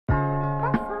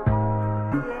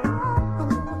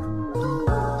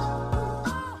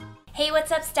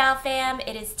what's up, Style Fam?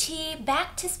 It is T,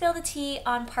 back to spill the tea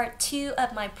on part 2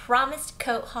 of my promised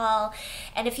coat haul.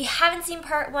 And if you haven't seen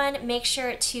part 1, make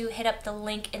sure to hit up the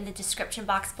link in the description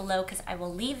box below because I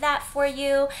will leave that for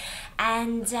you.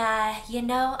 And you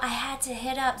know, I had to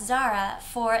hit up Zara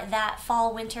for that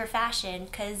fall winter fashion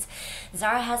because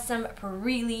Zara has some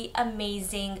really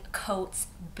amazing coats,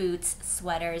 boots,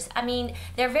 sweaters. I mean,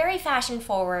 they're very fashion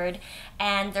forward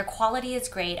and their quality is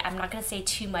great. I'm not going to say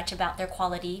too much about their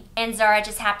quality. And Zara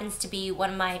just happens to be one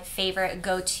of my favorite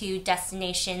go-to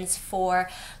destinations for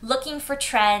looking for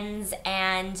trends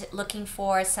and looking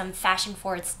for some fashion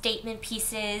forward statement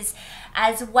pieces,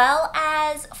 as well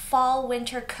as fall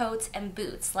winter coats and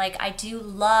boots. Like, I do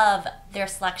love their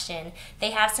selection.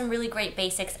 They have some really great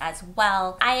basics as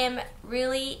well. I am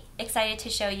really excited to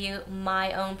show you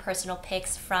my own personal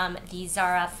picks from the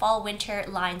Zara fall winter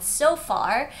line so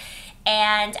far.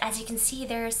 And as you can see,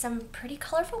 there are some pretty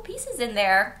colorful pieces in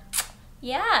there.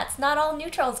 Yeah, it's not all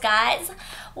neutrals, guys.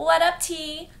 What up,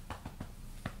 T?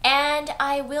 And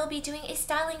I will be doing a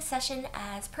styling session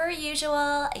as per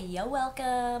usual. You're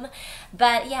welcome.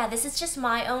 But yeah, this is just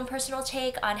my own personal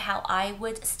take on how I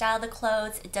would style the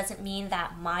clothes. It doesn't mean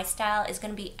that my style is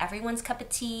going to be everyone's cup of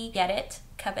tea. Get it?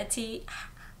 Cup of tea?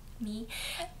 Me.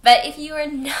 But if you are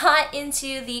not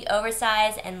into the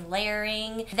oversize and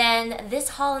layering, then this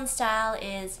haul and style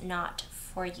is not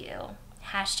for you.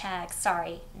 Hashtag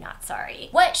sorry, not sorry.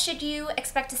 What should you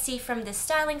expect to see from this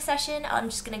styling session? I'm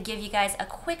just gonna give you guys a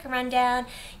quick rundown.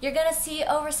 You're gonna see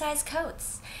oversized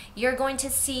coats. You're going to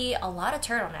see a lot of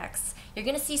turtlenecks. You're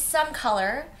gonna see some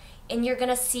color, and you're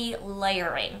gonna see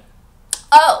layering.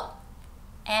 Oh!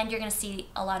 And you're gonna see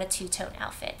a lot of two-tone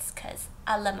outfits, because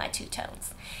I love my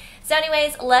two-tones. So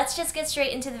anyways, let's just get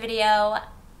straight into the video.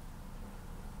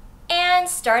 And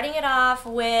starting it off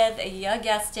with, you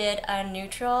guessed it, a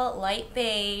neutral light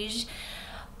beige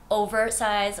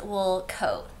oversized wool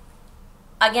coat.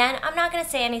 Again, I'm not going to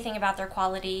say anything about their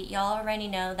quality. Y'all already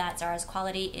know that Zara's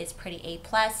quality is pretty A+,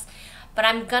 but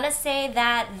I'm going to say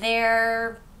that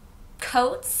their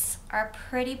coats are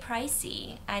pretty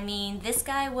pricey. I mean, this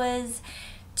guy was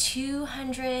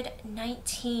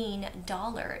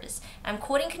 $219. I'm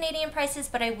quoting Canadian prices,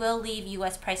 but I will leave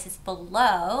US prices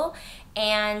below,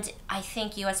 and I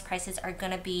think US prices are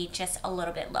gonna be just a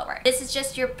little bit lower. This is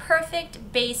just your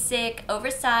perfect basic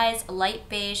oversized light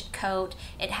beige coat.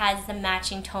 It has the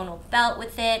matching tonal belt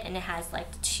with it, and it has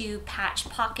like 2 patch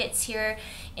pockets here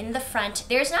in the front.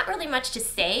 There's not really much to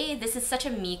say. This is such a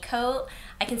me coat.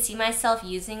 I can see myself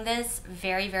using this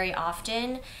very, very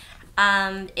often.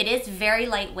 It is very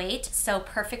lightweight, so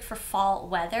perfect for fall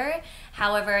weather.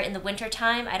 However, in the winter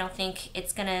time, I don't think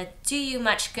it's gonna do you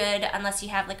much good unless you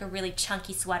have like a really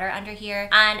chunky sweater under here.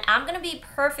 And I'm gonna be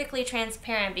perfectly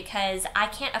transparent because I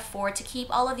can't afford to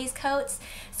keep all of these coats.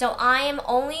 So I am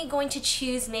only going to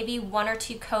choose maybe 1 or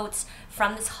 2 coats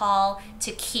from this haul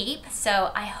to keep.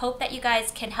 So I hope that you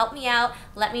guys can help me out.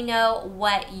 Let me know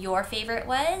what your favorite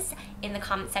was in the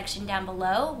comment section down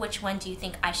below. Which one do you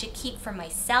think I should keep for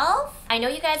myself? I know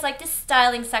you guys like the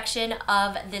styling section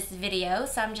of this video,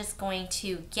 so I'm just going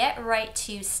to get right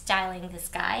to styling this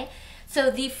guy. So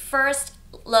the first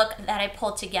look that I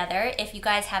pulled together, if you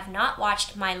guys have not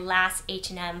watched my last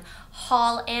H&M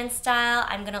haul and style,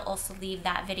 I'm gonna also leave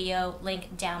that video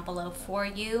link down below for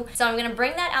you. So I'm gonna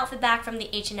bring that outfit back from the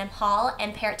H&M haul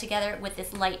and pair it together with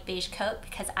this light beige coat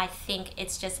because I think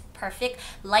it's just perfect.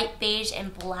 Light beige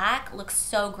and black look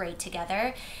so great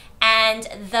together. And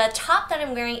the top that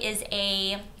I'm wearing is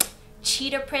a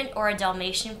cheetah print or a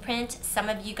Dalmatian print. Some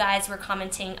of you guys were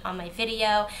commenting on my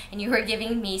video and you were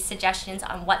giving me suggestions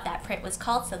on what that print was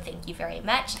called, so thank you very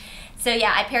much. So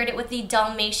yeah, I paired it with the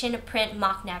Dalmatian print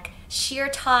mock neck sheer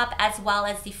top as well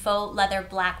as the faux leather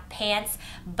black pants,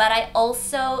 but I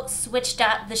also switched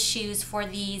up the shoes for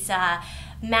these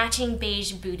matching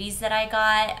beige booties that I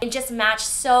got. It just matched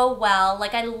so well.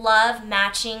 Like, I love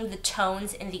matching the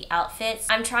tones in the outfits.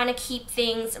 I'm trying to keep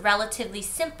things relatively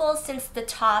simple since the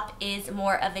top is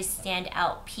more of a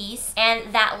standout piece.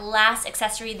 And that last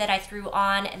accessory that I threw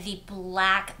on, the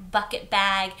black bucket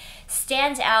bag,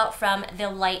 stands out from the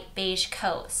light beige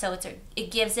coat. So it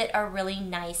gives it a really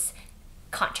nice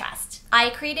contrast. I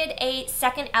created a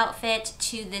second outfit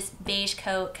to this beige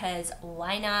coat because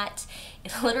why not?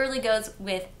 It literally goes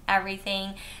with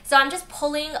everything. So I'm just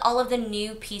pulling all of the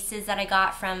new pieces that I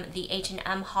got from the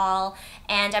H&M haul,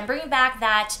 and I'm bringing back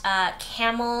that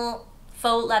Camel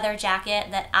faux leather jacket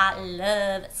that I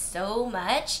love so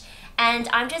much, and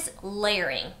I'm just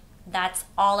layering That's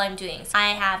all I'm doing. So I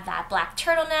have that black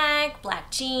turtleneck,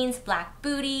 black jeans, black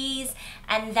booties,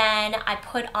 and then I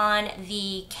put on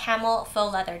the Camel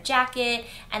faux leather jacket,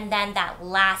 and then that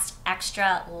last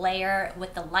extra layer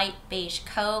with the light beige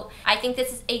coat. I think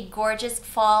this is a gorgeous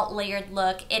fall layered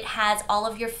look. It has all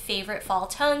of your favorite fall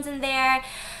tones in there.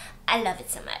 I love it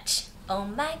so much. Oh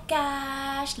my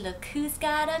gosh, look who's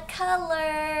got a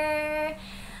color.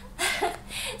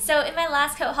 So in my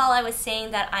last coat haul, I was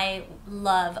saying that I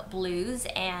love blues,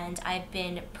 and I've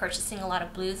been purchasing a lot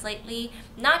of blues lately.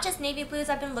 Not just navy blues,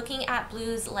 I've been looking at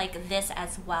blues like this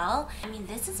as well. I mean,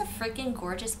 this is a freaking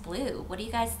gorgeous blue. What do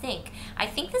you guys think? I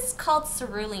think this is called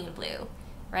cerulean blue,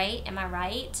 right? Am I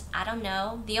right? I don't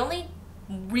know. The only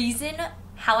reason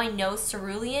how I know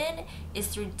cerulean is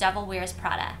through Devil Wears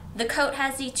Prada. The coat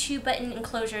has the 2-button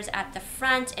enclosures at the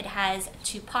front. It has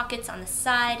 2 pockets on the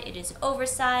side. It is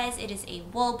oversized. It is a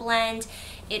wool blend.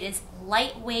 It is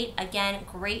lightweight. Again,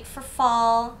 great for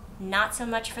fall. Not so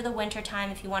much for the winter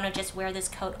time if you want to just wear this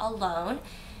coat alone.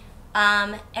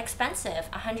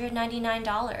 Expensive,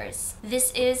 $199.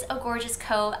 This is a gorgeous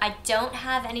coat. I don't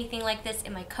have anything like this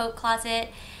in my coat closet.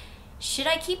 Should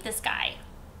I keep this guy?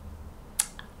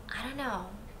 I don't know.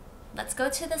 Let's go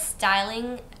to the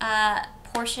styling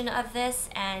portion of this,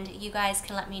 and you guys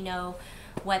can let me know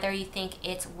whether you think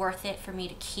it's worth it for me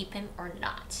to keep him or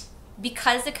not.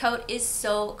 Because the coat is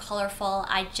so colorful,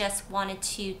 I just wanted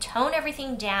to tone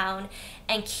everything down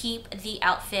and keep the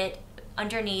outfit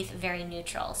underneath very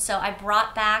neutral. So I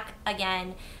brought back,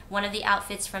 again, one of the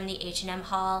outfits from the H&M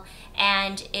haul,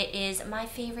 and it is my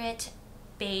favorite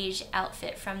beige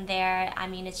outfit from there. I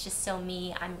mean, it's just so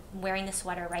me. I'm wearing the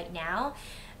sweater right now,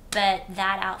 but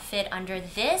that outfit under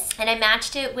this, and I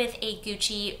matched it with a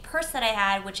Gucci purse that I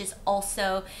had, which is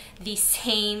also the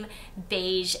same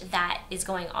beige that is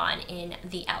going on in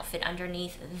the outfit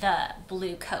underneath the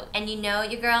blue coat. And you know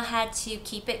your girl had to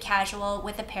keep it casual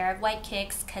with a pair of white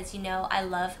kicks, because you know I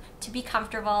love to be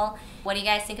comfortable. What do you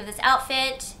guys think of this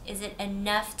outfit? Is it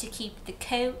enough to keep the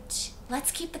coat?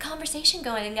 Let's keep the conversation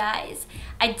going, guys.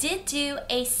 I did do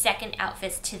a second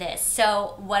outfit to this.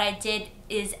 So what I did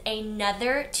is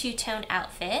another 2-tone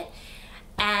outfit,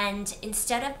 and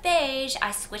instead of beige,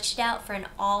 I switched it out for an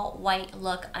all white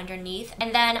look underneath.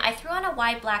 And then I threw on a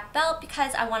wide black belt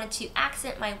because I wanted to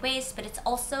accent my waist, but it's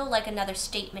also like another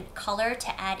statement color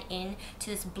to add in to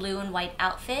this blue and white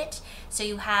outfit. So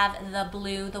you have the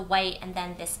blue, the white, and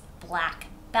then this black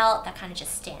belt that kind of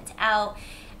just stands out.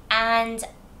 And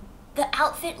the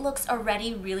outfit looks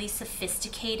already really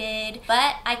sophisticated,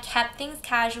 but I kept things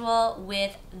casual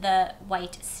with the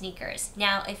white sneakers.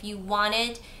 Now, if you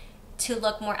wanted to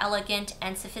look more elegant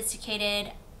and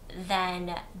sophisticated,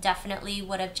 then definitely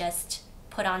would have just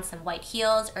put on some white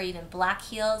heels or even black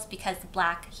heels, because the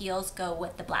black heels go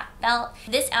with the black belt.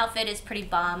 This outfit is pretty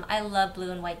bomb. I love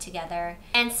blue and white together.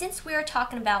 And since we're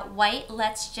talking about white,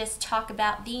 let's just talk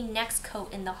about the next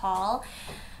coat in the haul.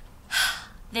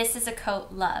 This is a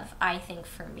coat love, I think,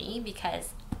 for me, because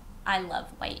I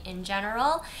love white in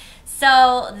general.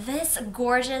 So this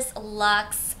gorgeous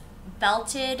luxe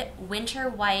belted winter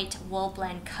white wool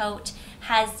blend coat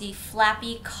has the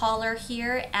flappy collar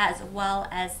here, as well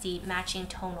as the matching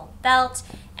tonal belt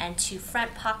and 2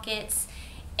 front pockets,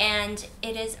 and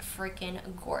it is freaking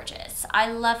gorgeous. I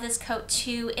love this coat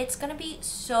too. It's gonna be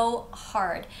so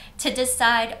hard to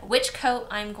decide which coat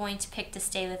I'm going to pick to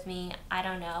stay with me. I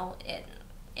don't know.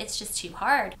 It's just too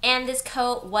hard. And this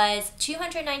coat was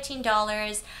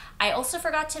 $219. I also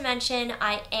forgot to mention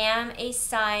I am a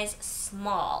size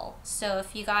small. So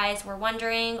if you guys were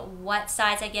wondering what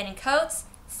size I get in coats,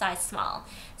 size small.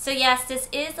 So yes, this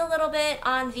is a little bit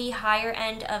on the higher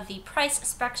end of the price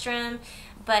spectrum,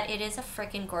 but it is a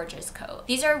freaking gorgeous coat.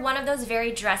 These are one of those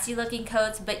very dressy looking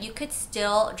coats, but you could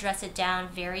still dress it down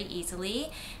very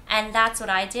easily. And that's what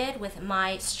I did with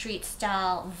my street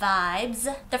style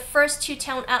vibes. The first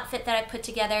 2-tone outfit that I put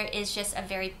together is just a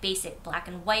very basic black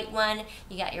and white one.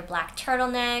 You got your black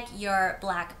turtleneck, your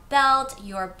black belt,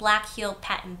 your black heel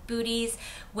patent booties,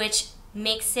 which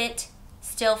makes it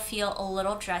still feel a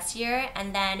little dressier,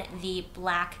 and then the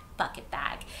black bucket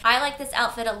bag. I like this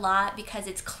outfit a lot because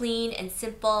it's clean and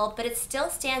simple, but it still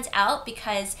stands out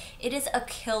because it is a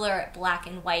killer black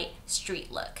and white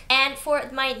street look. And for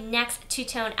my next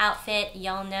 2-tone outfit,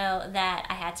 y'all know that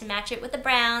I had to match it with the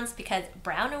browns because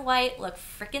brown and white look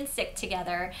freaking sick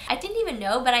together. I didn't even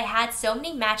know, but I had so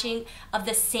many matching of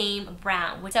the same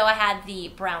brown. So I had the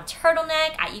brown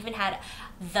turtleneck, I even had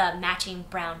the matching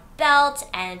brown belt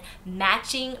and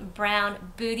matching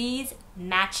brown booties,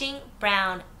 matching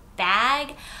brown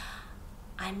bag.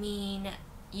 I mean,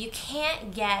 you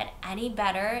can't get any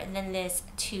better than this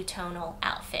two-tonal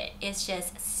outfit. It's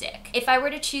just sick. If I were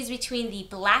to choose between the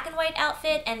black and white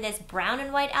outfit and this brown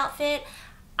and white outfit,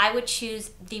 I would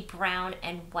choose the brown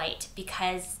and white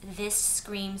because this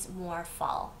screams more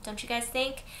fall. Don't you guys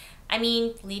think? I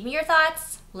mean, leave me your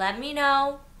thoughts. Let me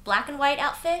know. Black and white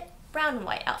outfit, brown and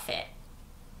white outfit.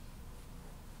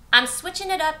 I'm switching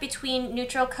it up between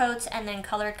neutral coats and then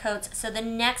colored coats. So the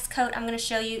next coat I'm going to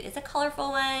show you is a colorful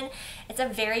one. It's a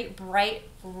very bright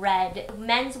red,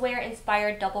 menswear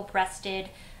inspired double-breasted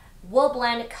wool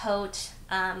blend coat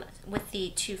with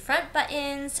the 2 front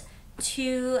buttons,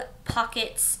 2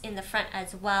 pockets in the front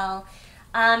as well.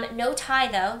 No tie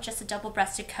though, just a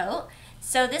double-breasted coat.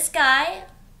 So this guy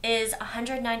is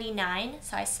 $199,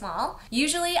 size small.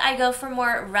 Usually I go for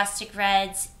more rustic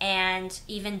reds and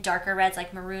even darker reds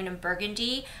like maroon and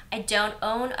burgundy. I don't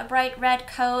own a bright red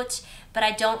coat, but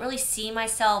I don't really see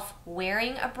myself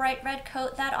wearing a bright red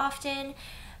coat that often,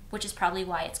 which is probably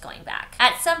why it's going back.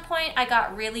 At some point, I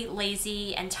got really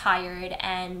lazy and tired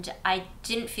and I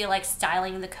didn't feel like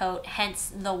styling the coat,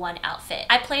 hence the one outfit.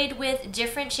 I played with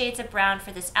different shades of brown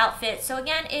for this outfit. So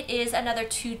again, it is another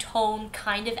two-tone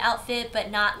kind of outfit, but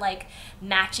not like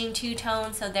matching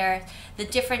two-tone. So they're the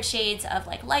different shades of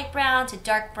like light brown to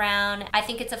dark brown. I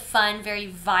think it's a fun, very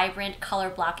vibrant color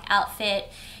block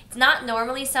outfit. It's not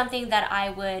normally something that I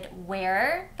would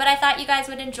wear, but I thought you guys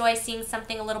would enjoy seeing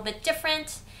something a little bit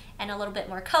different and a little bit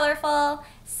more colorful.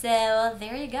 So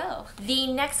there you go.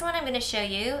 The next one I'm going to show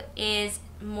you is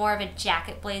more of a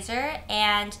jacket blazer,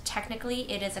 and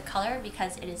technically it is a color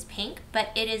because it is pink, but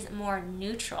it is more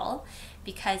neutral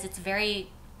because it's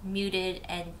very muted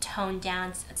and toned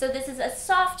down. So this is a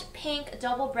soft pink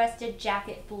double-breasted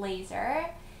jacket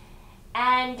blazer.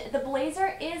 And the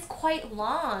blazer is quite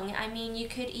long. I mean, you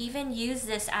could even use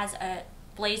this as a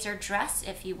blazer dress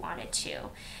if you wanted to.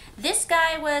 This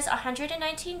guy was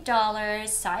 $119,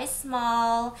 size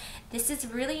small. This is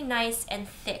really nice and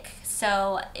thick.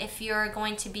 So if you're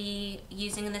going to be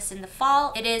using this in the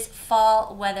fall, it is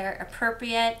fall weather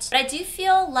appropriate. But I do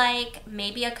feel like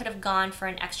maybe I could have gone for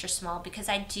an extra small because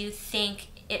I do think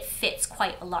it fits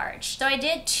quite large. So I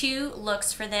did 2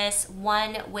 looks for this,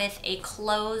 one with a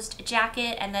closed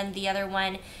jacket and then the other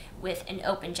one with an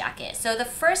open jacket. So the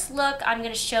first look I'm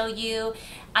going to show you,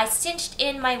 I cinched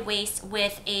in my waist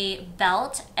with a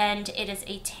belt, and it is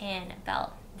a tan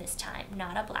belt this time,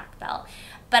 not a black belt.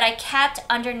 But I kept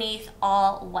underneath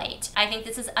all white. I think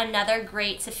this is another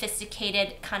great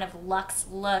sophisticated kind of luxe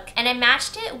look. And I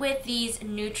matched it with these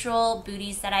neutral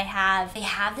booties that I have. They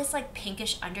have this like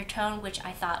pinkish undertone, which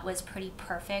I thought was pretty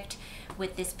perfect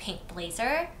with this pink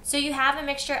blazer. So you have a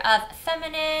mixture of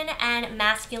feminine and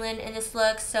masculine in this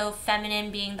look. So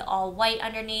feminine being the all white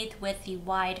underneath with the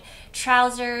wide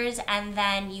trousers, and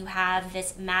then you have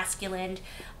this masculine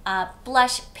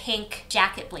blush pink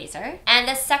jacket blazer. And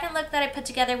the second look that I put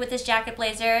together with this jacket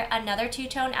blazer, another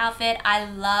two-tone outfit. I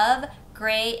love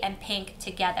gray and pink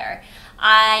together.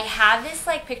 I have this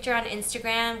like picture on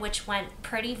Instagram which went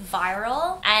pretty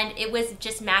viral, and it was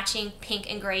just matching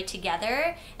pink and gray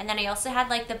together. And then I also had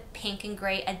like the pink and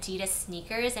gray Adidas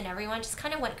sneakers, and everyone just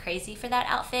kind of went crazy for that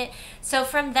outfit. So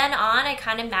from then on, I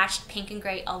kind of matched pink and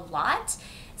gray a lot.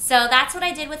 So that's what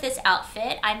I did with this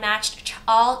outfit. I matched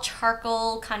all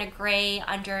charcoal kind of gray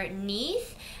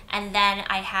underneath, and then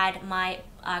I had my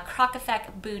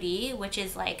Croc-Effect booty, which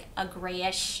is like a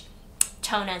grayish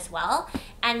tone as well.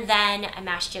 And then I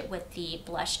matched it with the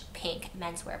blush pink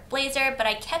menswear blazer, but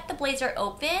I kept the blazer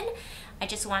open. I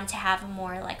just wanted to have a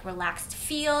more like relaxed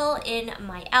feel in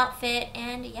my outfit,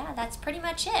 and yeah, that's pretty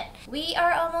much it. We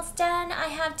are almost done. I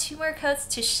have 2 more coats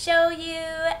to show you,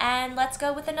 and let's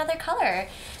go with another color.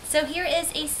 So here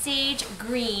is a sage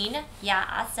green. Yeah,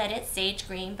 I said it, sage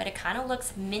green, but it kind of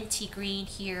looks minty green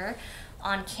here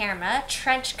on camera.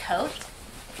 Trench coat.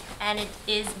 And it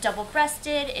is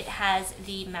double-breasted. It has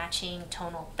the matching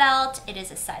tonal belt. It is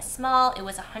a size small. It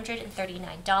was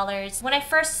 $139. When I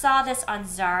first saw this on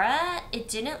Zara, it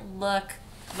didn't look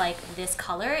like this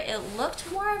color. It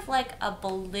looked more of like a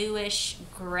bluish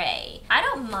gray. I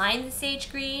don't mind the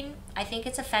sage green. I think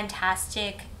it's a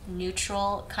fantastic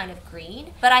neutral kind of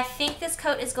green, but I think this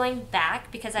coat is going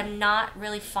back because I'm not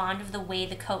really fond of the way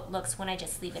the coat looks when I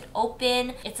just leave it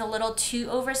open. It's a little too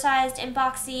oversized and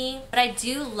boxy, but I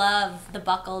do love the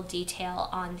buckle detail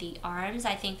on the arms.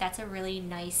 I think that's a really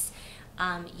nice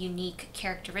unique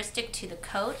characteristic to the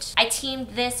coat. I teamed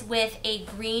this with a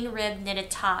green rib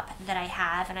knitted top that I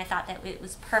have, and I thought that it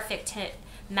was perfect to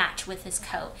match with this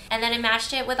coat. And then I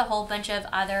matched it with a whole bunch of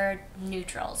other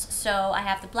neutrals. So I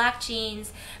have the black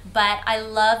jeans, but I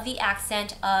love the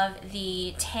accent of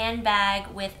the tan bag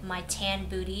with my tan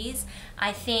booties.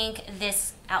 I think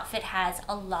this outfit has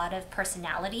a lot of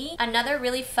personality. Another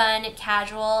really fun,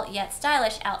 casual, yet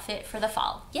stylish outfit for the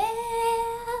fall. Yeah!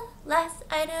 Last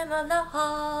item of the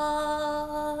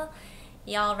haul.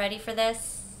 Y'all ready for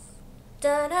this?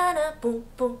 Da da da boom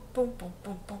boom boom boom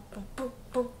boom boom boom boom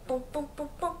boom boom boom boom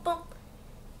boom boom.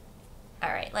 All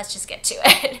right, let's just get to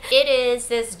it. It is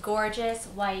this gorgeous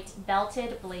white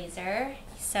belted blazer.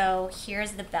 So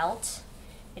here's the belt.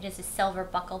 It is a silver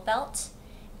buckle belt.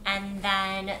 And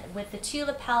then with the 2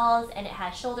 lapels, and it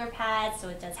has shoulder pads, so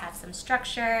it does have some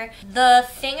structure. The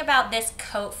thing about this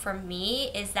coat for me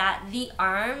is that the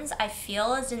arms, I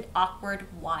feel, is an awkward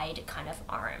wide kind of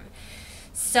arm.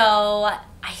 So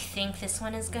I think this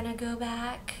one is gonna go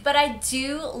back. But I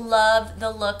do love the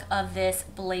look of this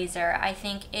blazer. I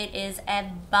think it is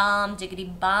a bomb, diggity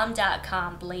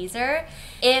bomb.com blazer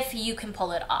if you can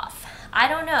pull it off. I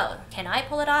don't know. Can I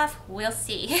pull it off? We'll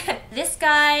see. This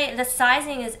guy, the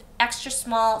sizing is extra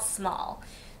small, small.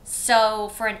 So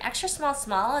for an extra small,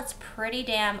 small, it's pretty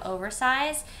damn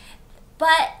oversized.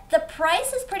 But the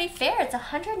price is pretty fair. It's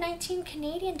 119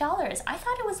 Canadian dollars. I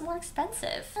thought it was more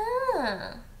expensive.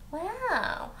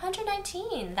 Wow,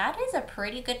 119. That is a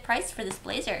pretty good price for this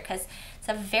blazer because it's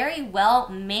a very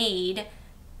well-made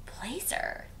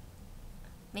blazer.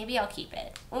 Maybe I'll keep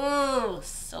it. Ooh,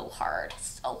 so hard,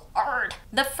 so hard.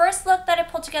 The first look that I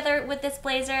pulled together with this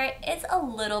blazer is a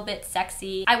little bit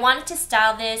sexy. I wanted to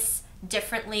style this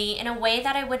differently in a way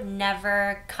that I would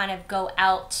never kind of go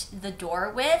out the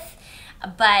door with,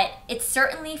 but it's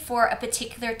certainly for a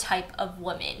particular type of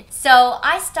woman. So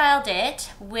I styled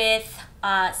it with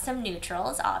some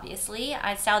neutrals, obviously.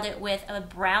 I styled it with a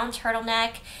brown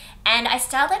turtleneck, and I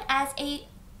styled it as a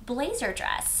blazer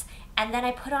dress. And then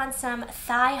I put on some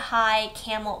thigh-high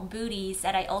camel booties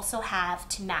that I also have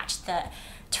to match the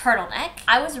turtleneck.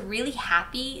 I was really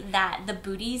happy that the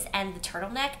booties and the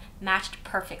turtleneck matched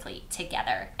perfectly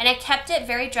together. And I kept it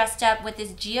very dressed up with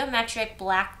this geometric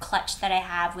black clutch that I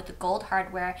have with the gold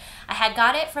hardware. I had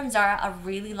got it from Zara a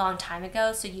really long time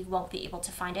ago, so you won't be able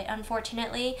to find it,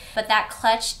 unfortunately. But that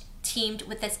clutch teamed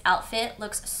with this outfit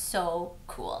looks so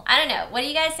cool. I don't know, what do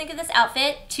you guys think of this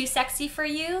outfit? Too sexy for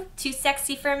you? Too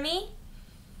sexy for me?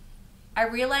 I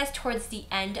realized towards the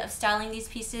end of styling these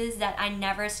pieces that I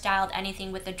never styled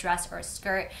anything with a dress or a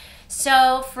skirt.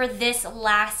 So for this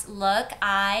last look,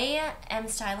 I am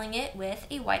styling it with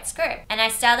a white skirt. And I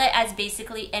styled it as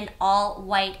basically an all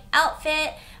white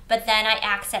outfit, but then I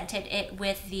accented it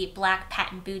with the black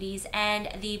patent booties and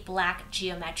the black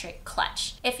geometric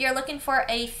clutch. If you're looking for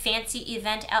a fancy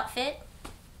event outfit,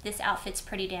 this outfit's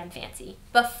pretty damn fancy.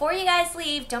 Before you guys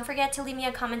leave, don't forget to leave me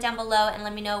a comment down below and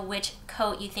let me know which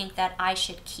coat you think that I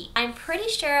should keep. I'm pretty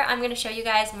sure I'm gonna show you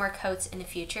guys more coats in the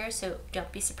future, so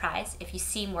don't be surprised if you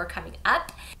see more coming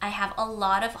up. I have a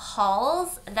lot of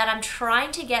hauls that I'm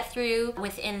trying to get through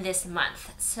within this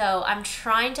month. So I'm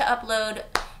trying to upload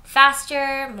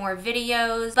faster, more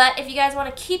videos. But if you guys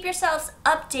want to keep yourselves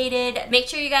updated, make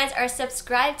sure you guys are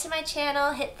subscribed to my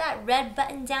channel, hit that red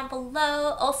button down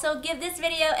below. Also give this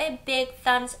video a big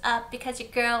thumbs up because your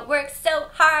girl works so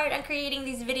hard on creating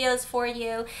these videos for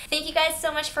you. Thank you guys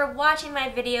so much for watching my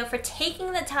video, for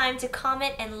taking the time to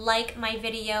comment and like my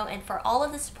video, and for all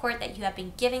of the support that you have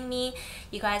been giving me.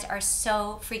 You guys are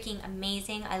so freaking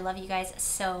amazing. I love you guys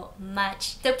so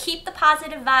much. So keep the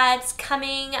positive vibes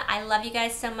coming. I love you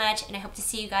guys so much, and I hope to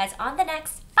see you guys on the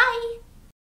next. Bye!